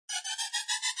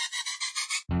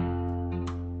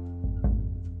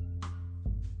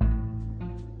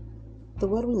The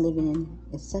world we live in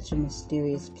is such a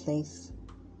mysterious place,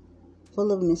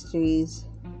 full of mysteries,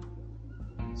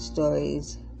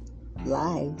 stories,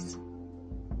 lives,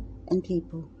 and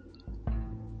people.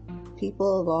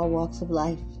 People of all walks of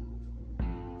life.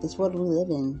 This world we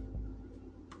live in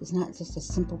is not just a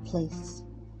simple place.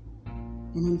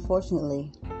 And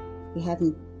unfortunately, we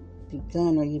haven't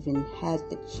begun or even had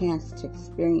the chance to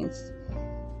experience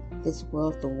this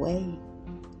world the way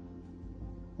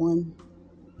one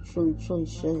truly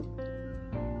should.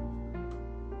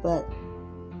 But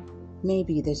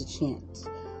maybe there's a chance.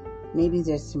 Maybe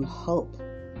there's some hope.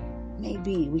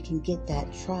 Maybe we can get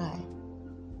that try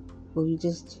where we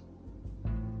just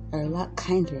are a lot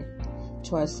kinder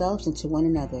to ourselves and to one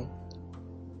another.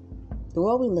 The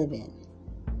world we live in,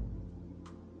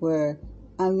 where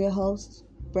I'm your host,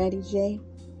 Brandy J,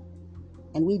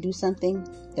 and we do something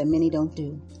that many don't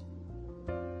do.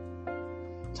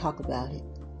 Talk about it.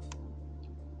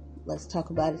 Let's talk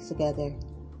about it together,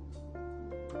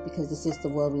 because this is the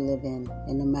world we live in,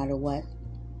 and no matter what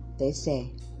they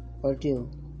say or do,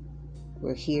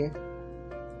 we're here.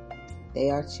 They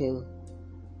are too.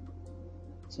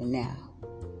 So now,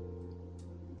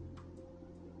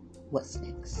 what's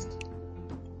next?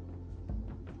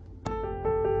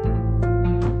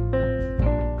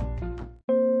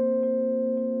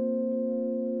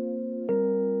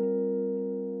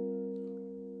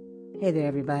 Hey there,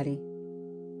 everybody.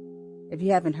 If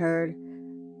you haven't heard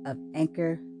of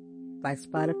Anchor by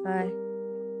Spotify,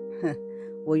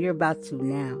 well, you're about to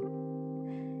now.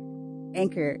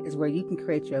 Anchor is where you can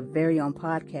create your very own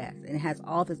podcast, and it has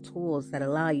all the tools that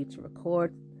allow you to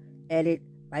record, edit,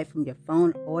 right from your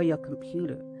phone or your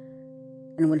computer.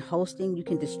 And when hosting, you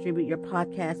can distribute your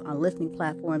podcast on listening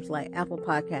platforms like Apple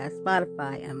Podcasts,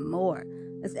 Spotify, and more.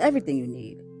 That's everything you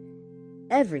need.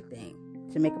 Everything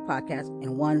to make a podcast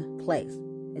in one place.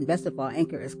 And best of all,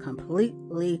 Anchor is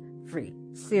completely free.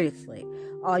 Seriously.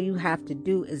 All you have to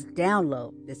do is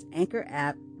download this Anchor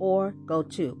app or go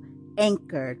to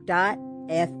anchor.fm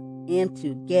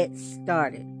to get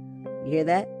started. You hear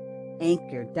that?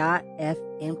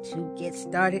 Anchor.fm to get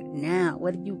started now.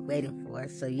 What are you waiting for?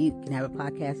 So you can have a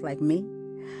podcast like me?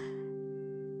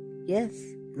 Yes,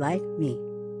 like me.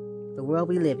 The world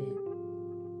we live in.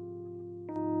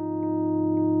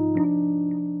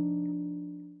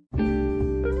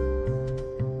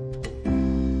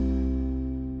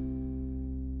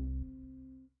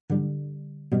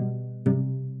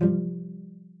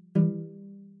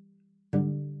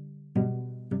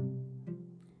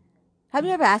 Have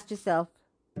you ever asked yourself,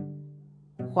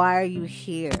 why are you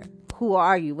here? Who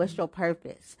are you? What's your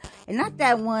purpose? And not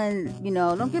that one,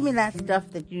 don't give me that stuff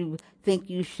that you think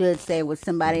you should say what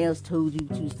somebody else told you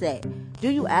to say. Do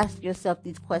you ask yourself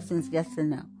these questions, yes or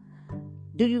no?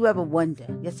 Do you ever wonder,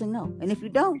 yes or no? And if you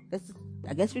don't,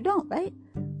 I guess you don't, right?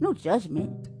 No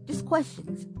judgment, just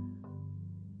questions.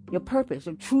 Your purpose,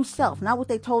 your true self, not what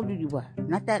they told you were,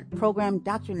 not that program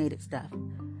indoctrinated stuff.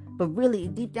 But really,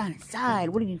 deep down inside,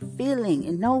 what are you feeling?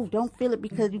 And no, don't feel it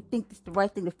because you think it's the right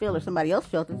thing to feel, or somebody else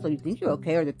felt it, so you think you're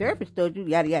okay, or the therapist told you,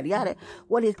 yada, yada, yada.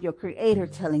 What is your creator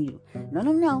telling you? No,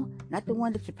 not the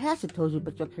one that your pastor told you,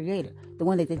 but your creator. The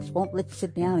one that they just won't let you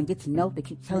sit down and get to know. They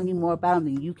keep telling you more about him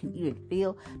than you can even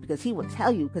feel, because he will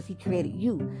tell you, because he created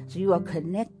you. So you are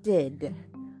connected.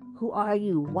 Who are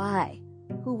you? Why?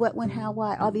 Who, what, when, how,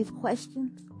 why? All these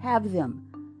questions, have them.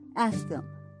 Ask them.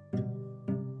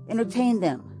 Entertain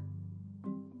them.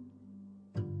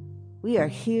 We are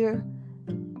here,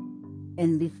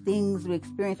 and the things we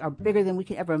experience are bigger than we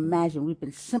can ever imagine. We've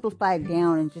been simplified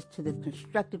down and just to this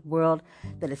constructed world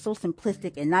that is so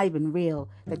simplistic and not even real,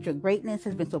 that your greatness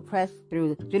has been suppressed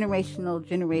through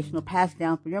generational, passed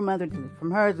down from your mother from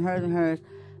hers and hers and hers.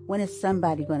 When is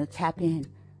somebody going to tap in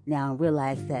now and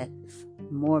realize that there's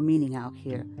more meaning out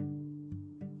here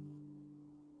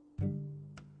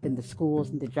than the schools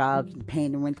and the jobs and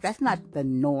paying the rent? That's not the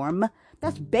norm.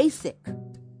 That's basic.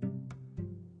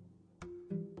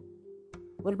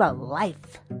 What about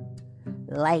life?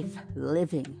 Life,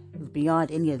 living, is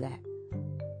beyond any of that.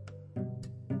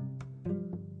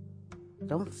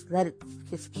 Don't let it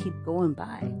just keep going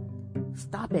by.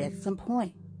 Stop it at some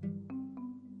point.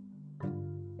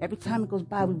 Every time it goes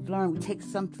by, we've learned, we take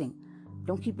something.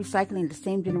 Don't keep recycling the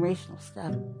same generational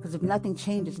stuff, because if nothing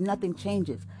changes, nothing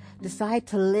changes. Decide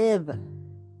to live.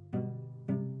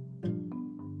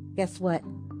 Guess what?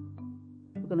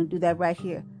 We're going to do that right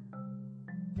here.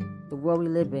 The world we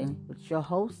live in, with your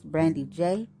host, Brandy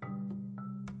J.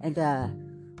 And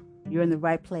you're in the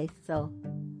right place, so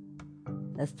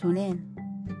let's tune in.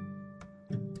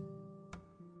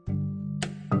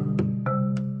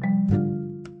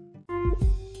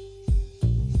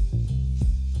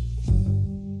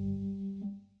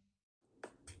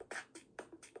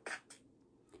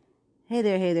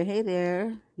 Hey there, hey there, hey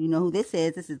there. You know who this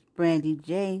is. This is Brandy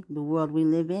J, the world we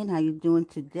live in. How you doing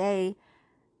today?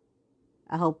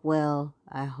 I hope well.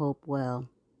 I hope well.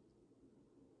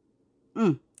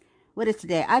 What is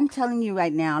today? I'm telling you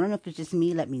right now, I don't know if it's just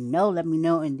me. Let me know. Let me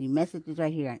know in the messages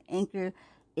right here on Anchor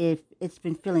if it's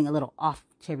been feeling a little off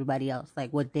to everybody else.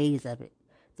 Like what days of it,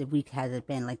 the week has it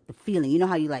been? Like the feeling. You know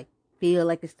how you like feel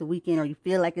like it's the weekend or you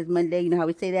feel like it's Monday? You know how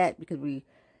we say that? Because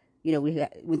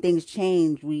when things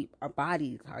change, our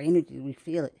bodies, our energy, we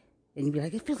feel it. And you be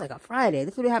like, it feels like a Friday.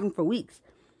 This has been happening for weeks.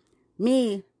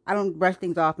 Me, I don't brush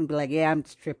things off and be like, yeah, I'm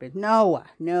just tripping. No.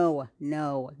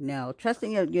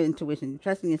 Trusting your intuition,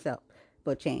 trusting yourself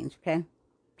for change, okay?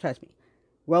 Trust me.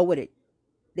 Roll with it.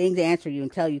 Things answer you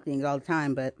and tell you things all the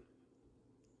time, but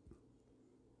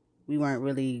we weren't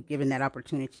really given that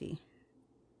opportunity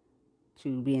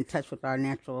to be in touch with our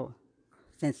natural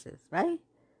senses, right?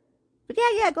 But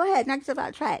yeah, go ahead. Knock yourself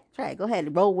out. Try it. Go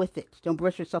ahead. Roll with it. Don't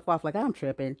brush yourself off like I'm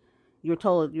tripping. You're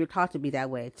taught to be that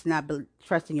way. It's not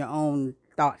trusting your own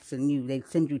thoughts and you. They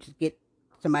send you to get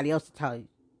somebody else to tell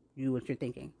you what you're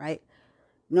thinking, right?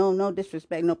 No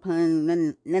disrespect, no pun,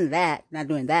 none of that. Not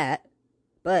doing that,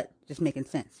 but just making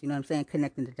sense. You know what I'm saying?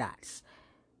 Connecting the dots,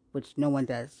 which no one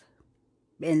does,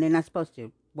 and they're not supposed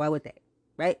to. Why would they?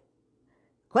 Right?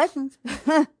 Questions?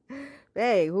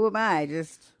 Hey, who am I?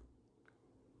 Just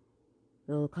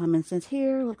a little common sense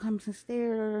here, a little common sense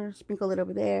there, sprinkle it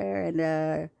over there,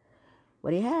 and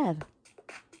what do you have?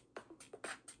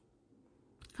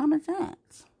 Common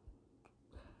sense.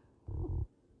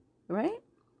 Right?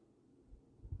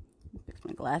 Fix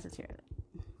my glasses here.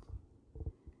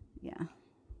 Yeah.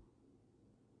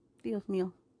 Dios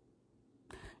mío.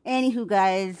 Anywho,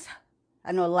 guys,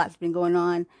 I know a lot's been going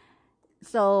on.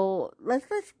 So let's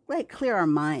like clear our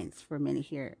minds for a minute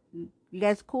here. You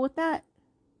guys cool with that?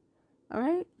 All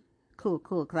right? Cool,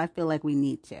 because I feel like we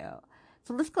need to.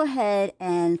 So let's go ahead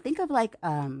and think of like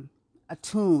a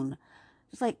tune.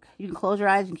 Just like you can close your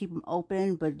eyes and keep them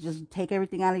open, but just take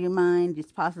everything out of your mind.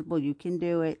 It's possible. You can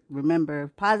do it.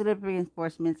 Remember, positive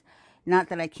reinforcements. Not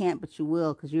that I can't, but you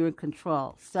will because you're in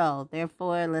control. So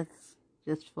therefore, let's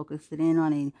just focus it in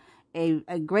on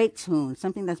a great tune,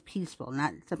 something that's peaceful,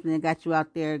 not something that got you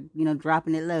out there,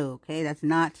 dropping it low. Okay, that's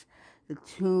not the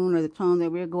tune or the tone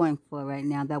that we're going for right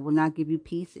now. That will not give you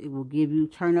peace. It will give you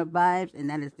turn up vibes, and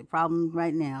that is the problem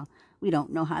right now. We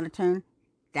don't know how to turn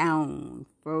down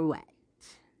for what?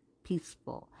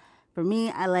 Peaceful. For me,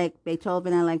 I like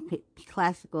Beethoven. I like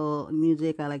classical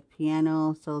music. I like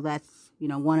piano. So that's,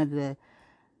 one of the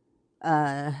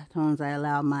tones I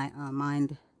allow my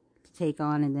mind to take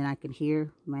on, and then I can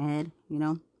hear in my head,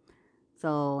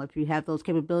 So if you have those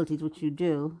capabilities, which you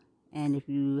do, and if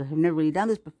you have never really done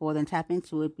this before, then tap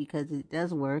into it because it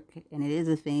does work and it is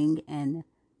a thing. And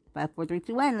 5, 4, 3,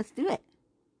 2, 1, let's do it.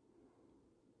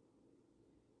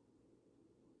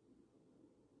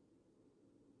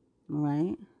 All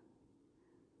right.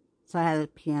 So I had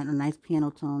a nice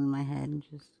piano tone in my head, and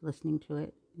just listening to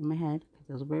it in my head because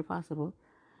it was very possible.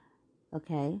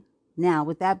 Okay. Now,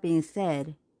 with that being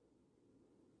said,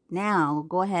 now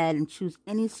go ahead and choose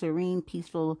any serene,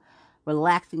 peaceful,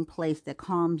 relaxing place that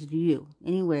calms you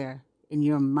anywhere in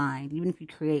your mind, even if you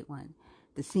create one.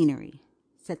 The scenery.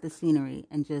 Set the scenery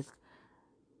and just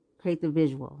create the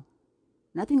visual.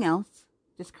 Nothing else.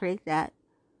 Just create that.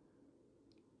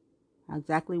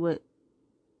 Exactly what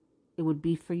it would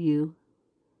be for you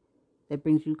that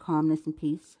brings you calmness and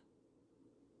peace.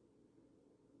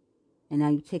 And now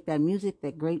you take that music,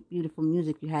 that great, beautiful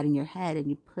music you had in your head, and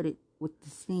you put it with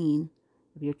the scene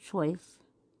of your choice.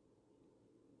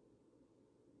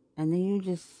 And then you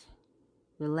just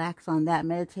relax on that,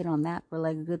 meditate on that for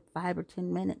like a good 5 or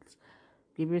 10 minutes.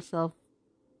 Give yourself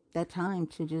that time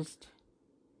to just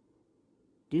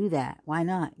do that. Why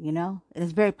not? It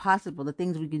is very possible. The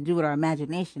things we can do with our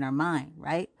imagination, our mind,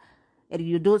 right? And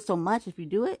you do it so much, if you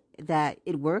do it, that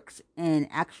it works, and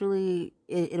actually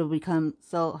it'll become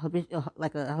so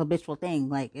like a habitual thing.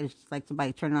 Like it's just like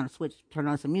somebody turning on a switch, turn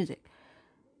on some music.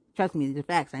 Trust me, these are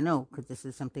facts. I know, because this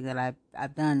is something that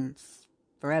I've done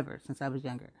forever, since I was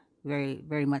younger. Very,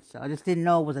 very much so. I just didn't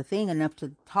know it was a thing enough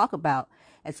to talk about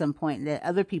at some point, that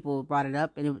other people brought it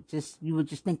up, and you would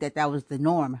just think that was the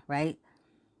norm, right?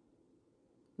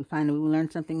 We find that we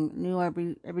learn something new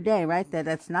every day, right?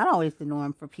 That's not always the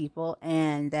norm for people,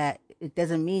 and that it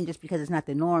doesn't mean just because it's not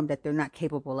the norm that they're not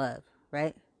capable of,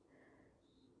 right?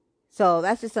 So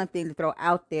that's just something to throw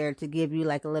out there to give you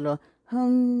like a little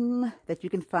that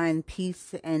you can find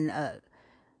peace and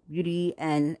beauty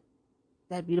and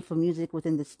that beautiful music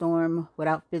within the storm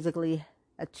without physically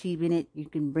achieving it. You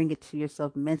can bring it to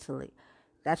yourself mentally.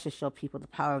 That should show people the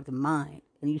power of the mind.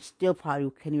 And you still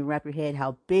probably can't even wrap your head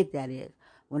how big that is.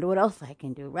 Wonder what else I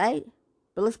can do, right?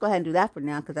 But let's go ahead and do that for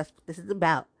now, because that's what this is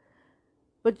about.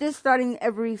 But just starting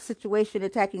every situation,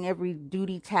 attacking every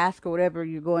duty, task, or whatever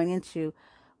you're going into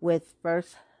with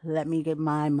first, let me get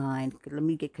my mind, let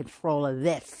me get control of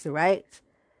this, right?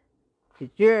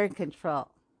 Because you're in control,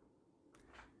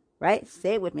 right?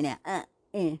 Say it with me now.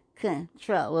 In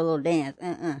control. A little dance.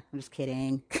 I'm just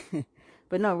kidding.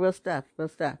 But no, real stuff, real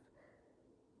stuff.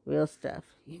 Real stuff.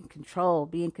 Be in control.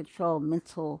 Be in control.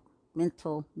 Mental.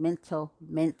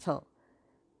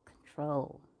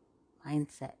 Control.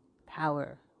 Mindset.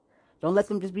 Power. Don't let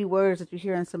them just be words that you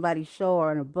hear on somebody's show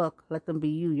or in a book. Let them be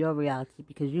you, your reality,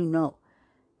 because you know,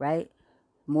 right?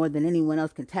 More than anyone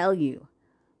else can tell you.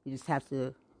 You just have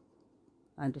to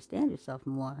understand yourself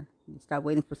more. You stop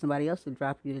waiting for somebody else to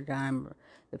drop you the dime or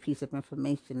the piece of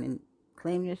information and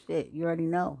claim your shit. You already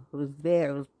know. It was there.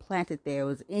 It was planted there. It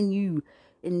was in you,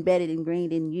 embedded,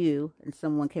 ingrained in you, and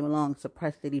someone came along and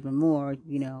suppressed it even more,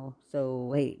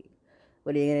 So, hey,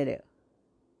 what are you going to do?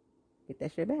 Get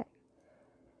that shit back.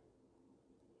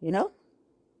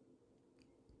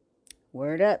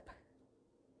 Word up.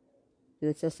 Did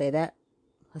it still say that?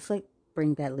 Let's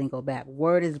bring that lingo back.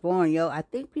 Word is born, yo. I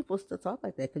think people still talk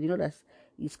like that because that's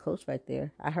East Coast right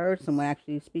there. I heard someone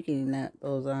actually speaking that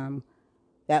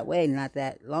way not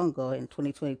that long ago in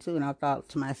 2022, and I thought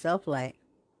to myself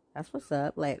that's what's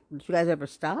up. Did you guys ever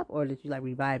stop or did you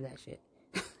revive that shit?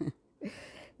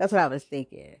 That's what I was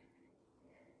thinking.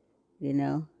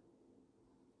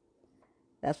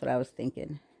 That's what I was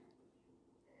thinking.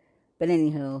 But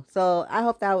anywho, so I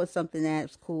hope that was something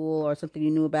that's cool or something you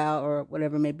knew about or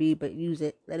whatever it may be, but use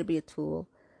it. Let it be a tool.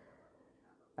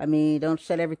 I mean, don't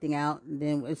shut everything out. And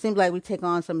then it seems like we take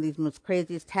on some of these most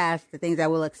craziest tasks, the things I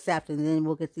will accept, and then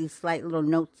we'll get these slight little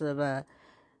notes of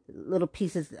little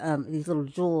pieces, these little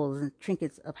jewels and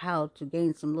trinkets of how to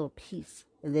gain some little peace.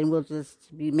 And then we'll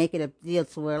just be making a deal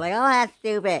to where oh, that's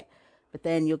stupid. But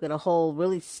then you'll get a whole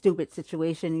really stupid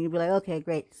situation and you'll be like, okay,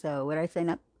 great. So what did I say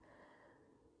now?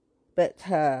 But,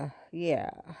 yeah.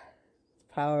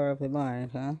 Power of the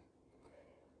mind, huh?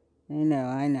 I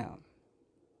know.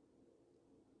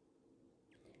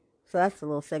 So that's a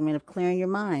little segment of clearing your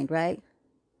mind, right?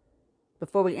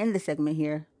 Before we end the segment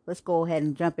here, let's go ahead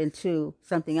and jump into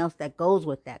something else that goes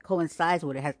with that, coincides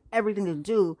with it, has everything to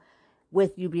do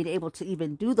with you being able to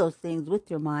even do those things with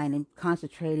your mind and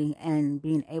concentrating and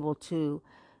being able to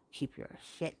keep your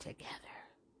shit together.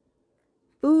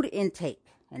 Food intake,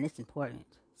 and it's important.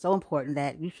 So important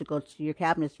that you should go to your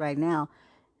cabinets right now,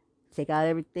 take out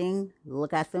everything,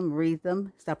 look at them, read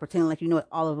them, stop pretending like you know what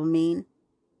all of them mean.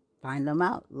 Find them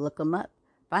out, look them up,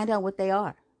 find out what they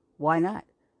are. Why not?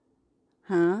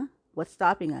 Huh? What's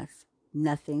stopping us?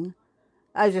 Nothing.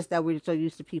 I was just that we're so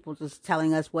used to people just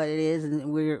telling us what it is,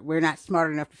 and we're not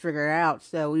smart enough to figure it out,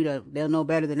 so they'll know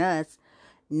better than us.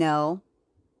 No.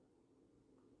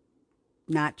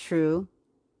 Not true.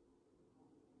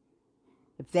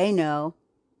 If they know,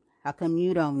 how come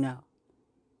you don't know?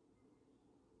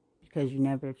 Because you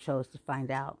never chose to find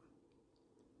out.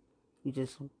 You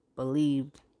just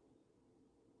believed.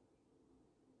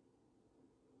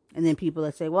 And then people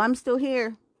that say, well, I'm still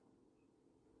here.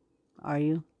 Are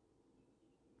you?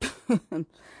 No,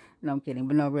 I'm kidding,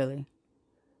 but no, really.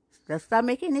 Let's stop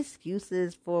making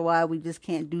excuses for why we just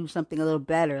can't do something a little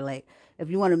better. If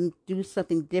you want to do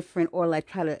something different or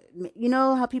try to,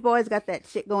 how people always got that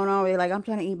shit going on where they're I'm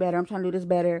trying to eat better, I'm trying to do this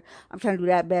better, I'm trying to do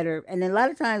that better. And then a lot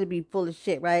of times it'd be full of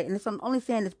shit, right? And I'm only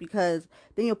saying this because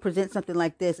then you'll present something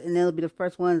like this and they'll be the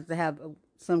first ones to have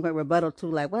some great rebuttal to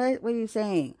what are you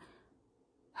saying?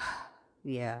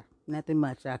 Yeah, nothing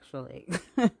much actually.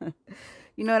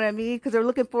 You know what I mean? Because they're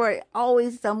looking for it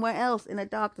always somewhere else, in a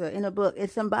doctor, in a book, in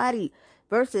somebody,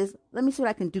 versus let me see what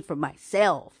I can do for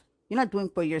myself. You're not doing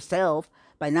for yourself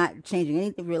by not changing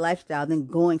anything of your lifestyle, then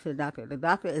going to the doctor. The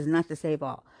doctor is not to save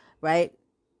all, right?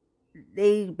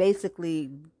 They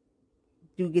basically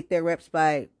do get their reps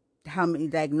by how many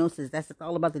diagnoses. That's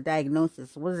all about the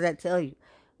diagnosis. What does that tell you?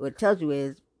 What it tells you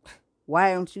is,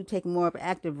 why don't you take more of an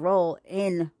active role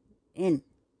in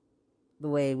the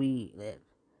way we live?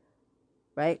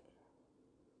 Right?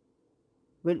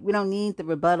 We don't need the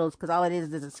rebuttals because all it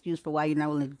is an excuse for why you're not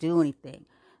willing to do anything,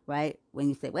 right? When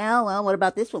you say, well, what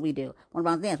about this, what we do? What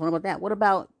about this? What about that? What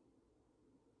about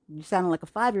you sounding like a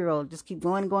 5-year-old, just keep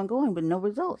going, but no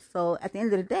results. So at the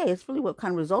end of the day, it's really what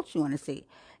kind of results you want to see.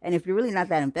 And if you're really not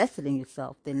that invested in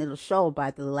yourself, then it'll show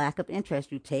by the lack of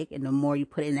interest you take, and the more you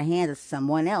put it in the hands of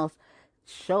someone else,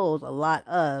 shows a lot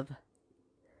of,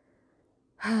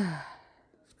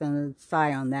 it's going to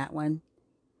sigh on that one.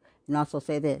 And also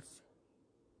say this.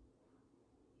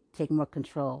 Take more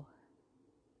control.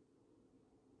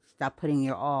 stop putting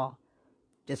your all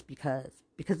just because.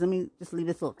 Because let me just leave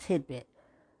this little tidbit.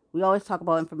 We always talk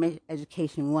about information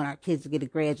education. We want our kids to get a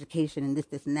great education and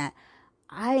this, and that.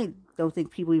 I don't think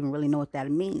people even really know what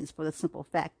that means. For the simple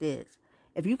fact is,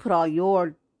 if you put all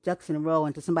your ducks in a row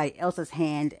into somebody else's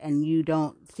hand and you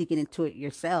don't seek into it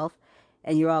yourself,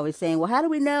 and you're always saying, well, how do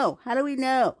we know? How do we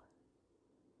know?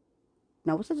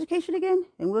 Now, what's education again?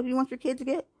 And what do you want your kids to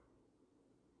get?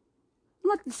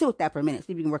 Let's sit with that for a minute.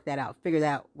 See if you can work that out. Figure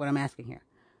out what I'm asking here.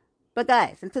 But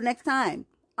guys, until next time,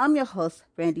 I'm your host,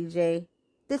 Brandy J.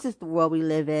 This is the world we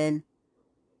live in.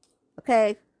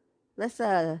 Okay? Let's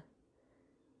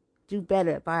do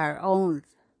better by our own,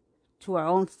 to our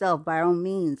own self, by our own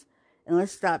means. And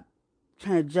let's stop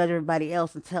trying to judge everybody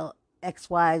else and tell X,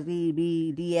 Y, Z,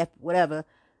 B, D, F, whatever,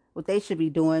 what they should be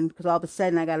doing. Because all of a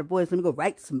sudden I got a voice. Let me go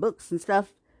write some books and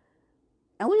stuff.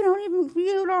 And we don't even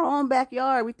view our own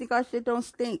backyard. We think our shit don't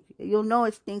stink. You'll know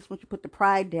it stinks once you put the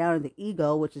pride down and the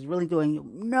ego, which is really doing you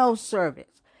no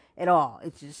service at all.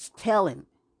 It's just telling,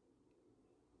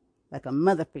 like a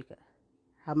motherfucker,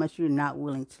 how much you're not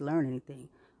willing to learn anything.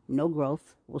 No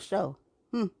growth will show.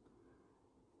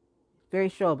 Very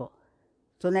showable.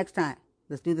 Till next time,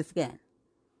 let's do this again.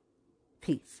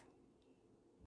 Peace.